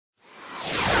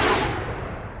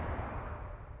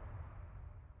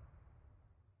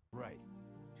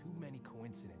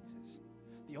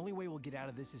only way we'll get out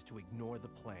of this is to ignore the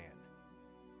plan.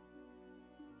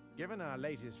 Given our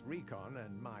latest recon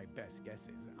and my best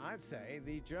guesses, I'd say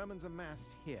the Germans are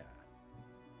massed here.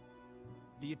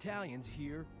 The Italians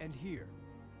here and here.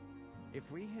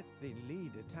 If we hit the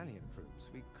lead Italian troops,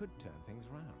 we could turn things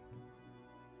round.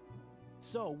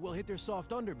 So, we'll hit their soft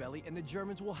underbelly and the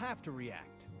Germans will have to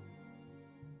react.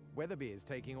 Weatherby is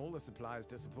taking all the supplies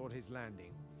to support his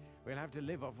landing. We'll have to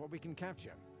live off what we can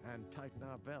capture and tighten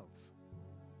our belts.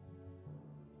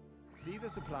 See the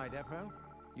supply depot?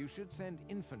 You should send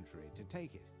infantry to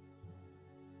take it.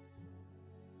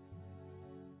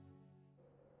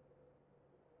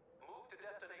 Move to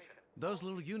destination. Those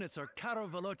little units are carro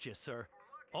veloci, sir.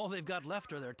 All they've got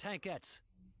left are their tankettes.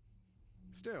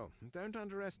 Still, don't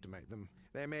underestimate them.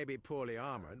 They may be poorly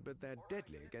armored, but they're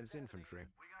deadly against infantry.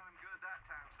 We got him good that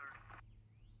time, sir.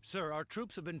 Sir, our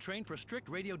troops have been trained for strict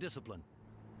radio discipline.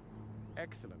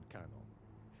 Excellent, Colonel.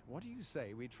 What do you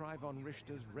say we try von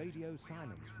Richter's radio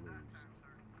silence rules?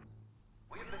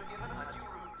 We have been given a new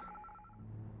ruse.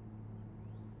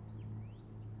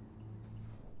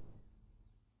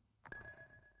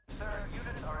 Sir,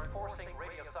 units are enforcing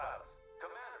radio silence.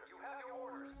 Commander, you have your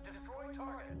orders. Destroy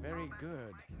target. Very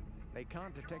good. They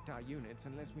can't detect our units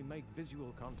unless we make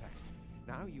visual contact.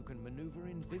 Now you can maneuver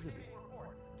invisibly.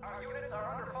 Our units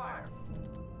are under fire.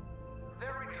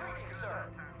 They're retreating, sir.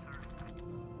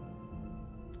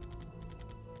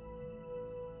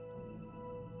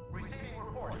 Receiving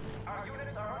report. Our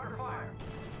units are under fire.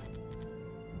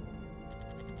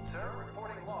 Sir,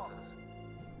 reporting losses.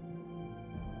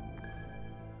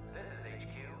 This is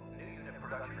HQ. New unit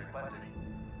production requested.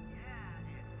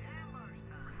 Yeah, it's ambush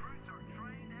time. Recruits are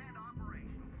trained and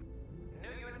operational.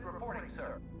 New unit reporting,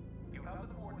 sir. You have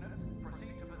the coordinates.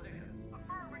 Proceed to position.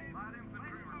 Affirmative. Light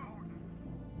infantry reporting.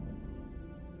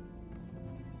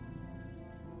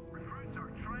 Recruits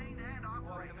are trained and Squad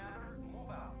operational. commander, move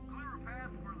out. Clear a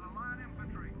path for the light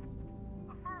infantry.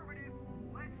 Affirmative.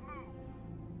 Let's move.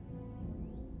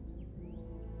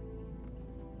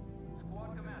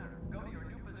 Squad commander, go to your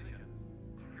new position.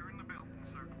 Securing the building,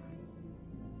 sir.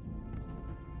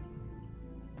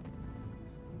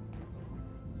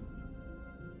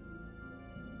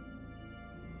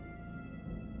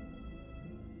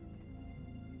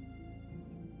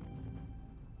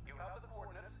 You have the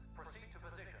coordinates. Proceed to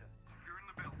position. Securing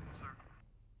the building, sir.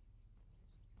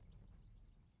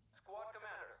 Squad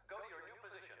commander, go to your new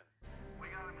position. We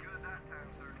got him good that time,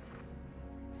 sir.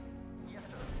 Yes,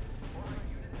 sir. Ordering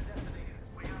unit to destination.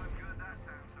 We got him good that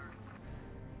time, sir.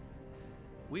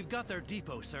 We've got their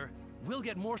depot, sir. We'll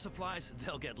get more supplies,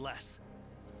 they'll get less.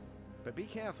 But be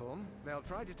careful. They'll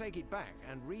try to take it back,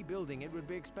 and rebuilding it would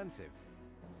be expensive.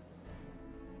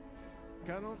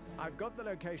 Colonel, I've got the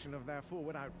location of their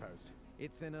forward outpost.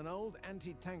 It's in an old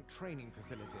anti-tank training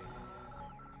facility.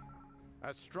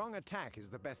 A strong attack is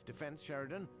the best defense,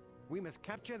 Sheridan. We must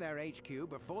capture their HQ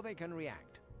before they can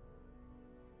react.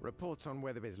 Reports on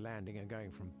Weatherby's landing are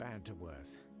going from bad to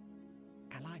worse.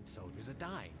 Allied soldiers are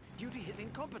dying due to his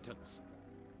incompetence.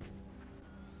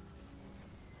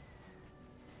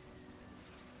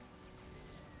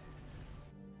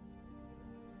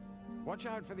 Watch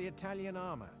out for the Italian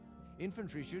armor.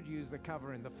 Infantry should use the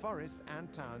cover in the forests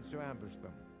and towns to ambush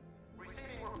them.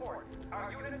 Receiving report.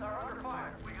 Our units are under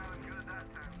fire. We got him good that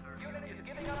time, sir. Unit is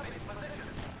giving up its position.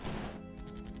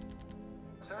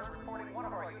 Sir, reporting one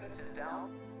of our units is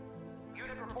down.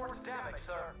 Unit reports damage,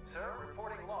 sir. Sir,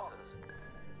 reporting losses.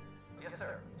 Yes,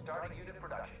 sir. Starting unit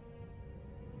production.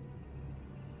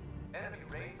 Enemy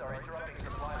raids are interrupting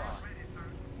supply lines. Ready, sir.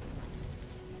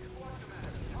 Squad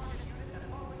commander, target unit and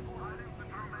following Light coordinates.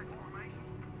 infantry formation.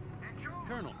 And charge.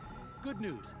 Colonel, good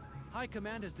news. High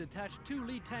Command has detached 2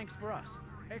 lead tanks for us.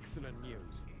 Excellent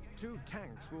news. 2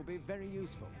 tanks will be very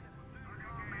useful.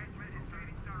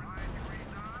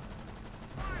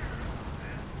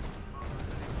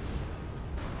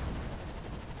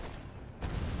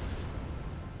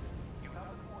 You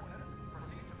have the coordinates.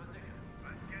 Proceed to position.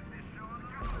 Let's get this show on the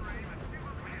road.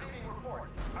 Receiving report.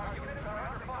 Our units are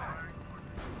under fire.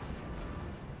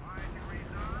 5 degrees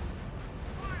on.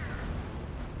 Fire!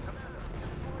 Commander,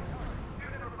 destroy target.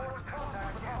 Unit reports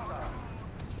contact with hostile.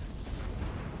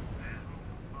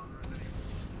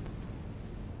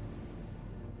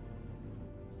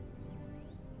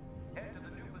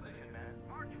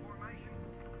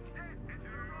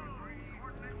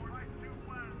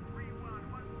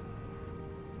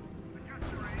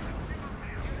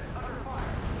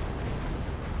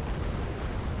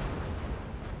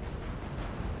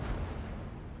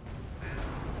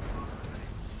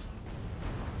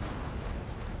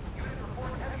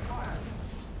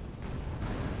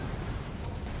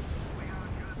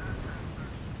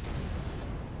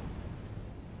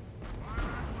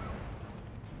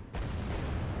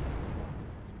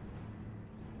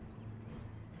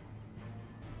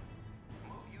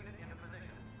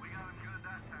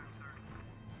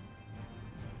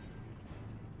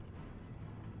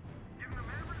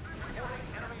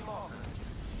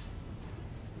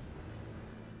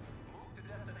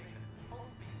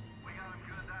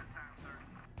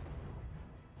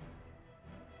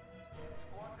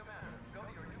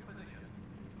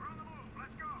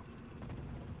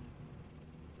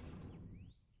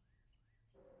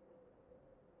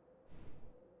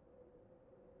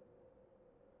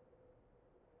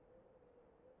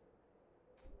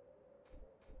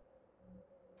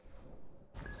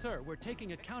 Sir, we're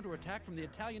taking a counterattack from the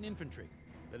Italian infantry.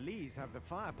 The Lees have the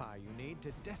firepower you need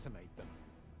to decimate them.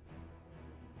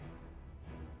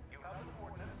 You have the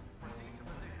coordinates. Proceed to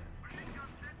position. Machine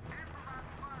gun set and provide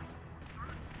fire support,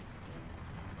 sir.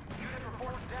 Unit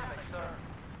reports damage, sir.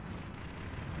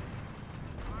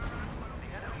 The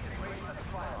enemy is raising a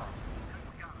supply line.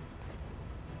 We got him.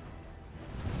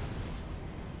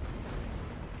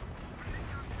 Machine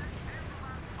gun set and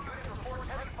provide fire. Unit reports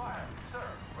heavy fire. Sir,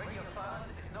 radio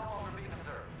silence is no longer being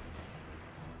observed.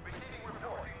 Receiving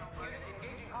report. Unit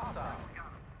engaging hostile. We got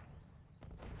him.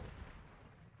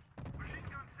 Machine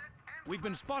gun set and We've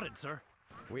been spotted, sir.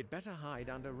 We'd better hide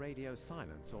under radio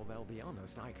silence or they'll be on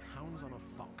us like hounds on a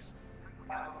fox.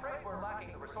 I'm afraid we're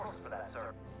lacking the resources for that,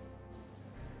 sir.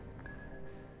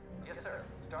 Yes, sir.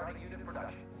 Starting unit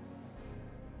production.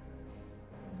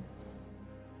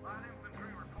 light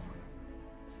infantry report.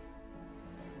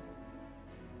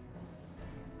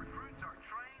 Recruits are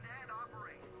trained and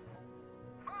operational.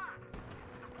 Fire!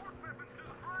 Support weapons to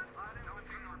the front. Light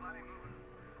infantry report.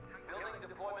 Building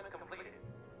deployment completed.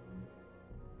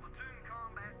 Platoon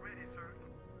combat ready, sir.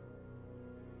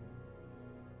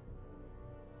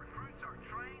 Recruits are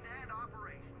trained and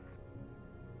operational.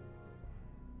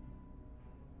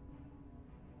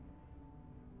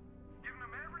 Giving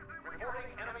them everything we got.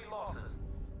 Reporting enemy losses.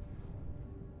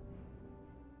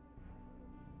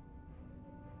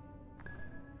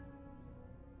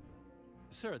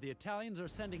 Sir, the Italians are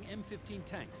sending M15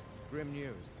 tanks. Grim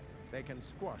news. They can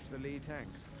squash the Lee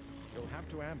tanks. You'll have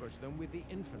to ambush them with the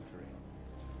infantry.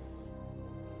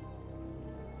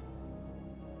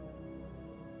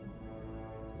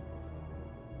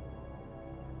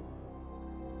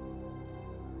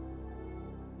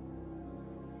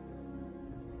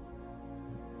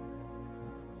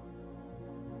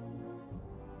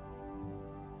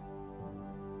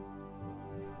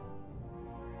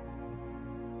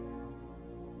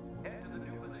 Head to the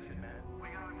new position, men. We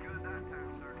got him good that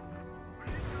time, sir.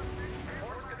 Machine gun set and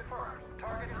Reports confirmed.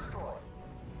 Target destroyed.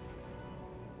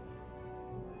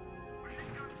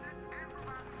 machine gun set and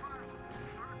provide fire support,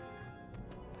 sir.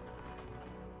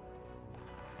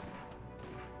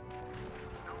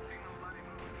 Don't see nobody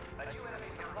moving. A new enemy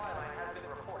supply line has been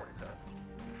reported, sir.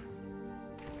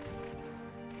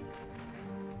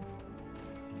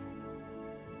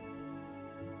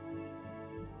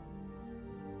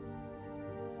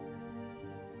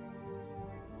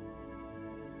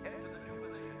 Head to the new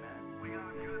position, men. We got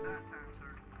him good that time,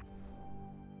 sir.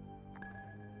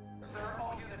 Sir,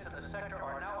 all units in the sector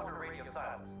are now under radio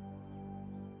silence.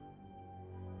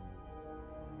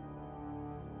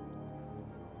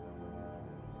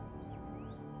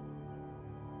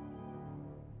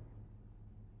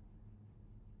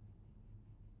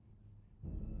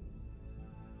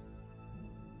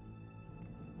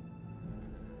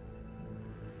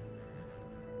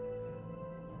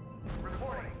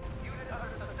 Reporting. Unit under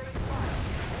sustained fire.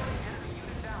 Reporting enemy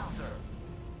unit down, sir.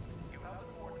 You have the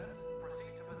coordinates.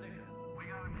 Proceed to position. We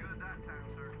got him good that time,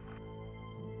 sir.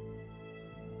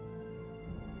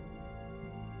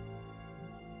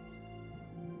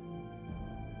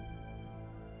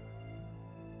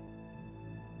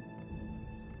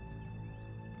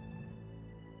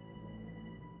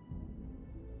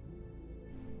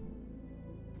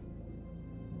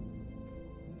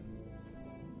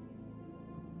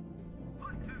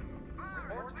 Platoon, fire!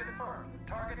 Reports confirmed.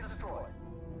 Target destroyed.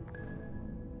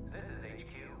 This is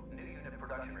HQ. New unit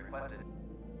production requested.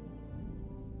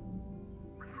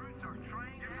 Recruits are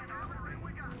trained and operating.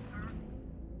 We got, sir.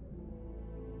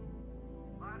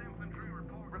 Light infantry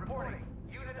report. Reporting.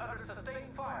 Unit under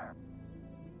sustained fire.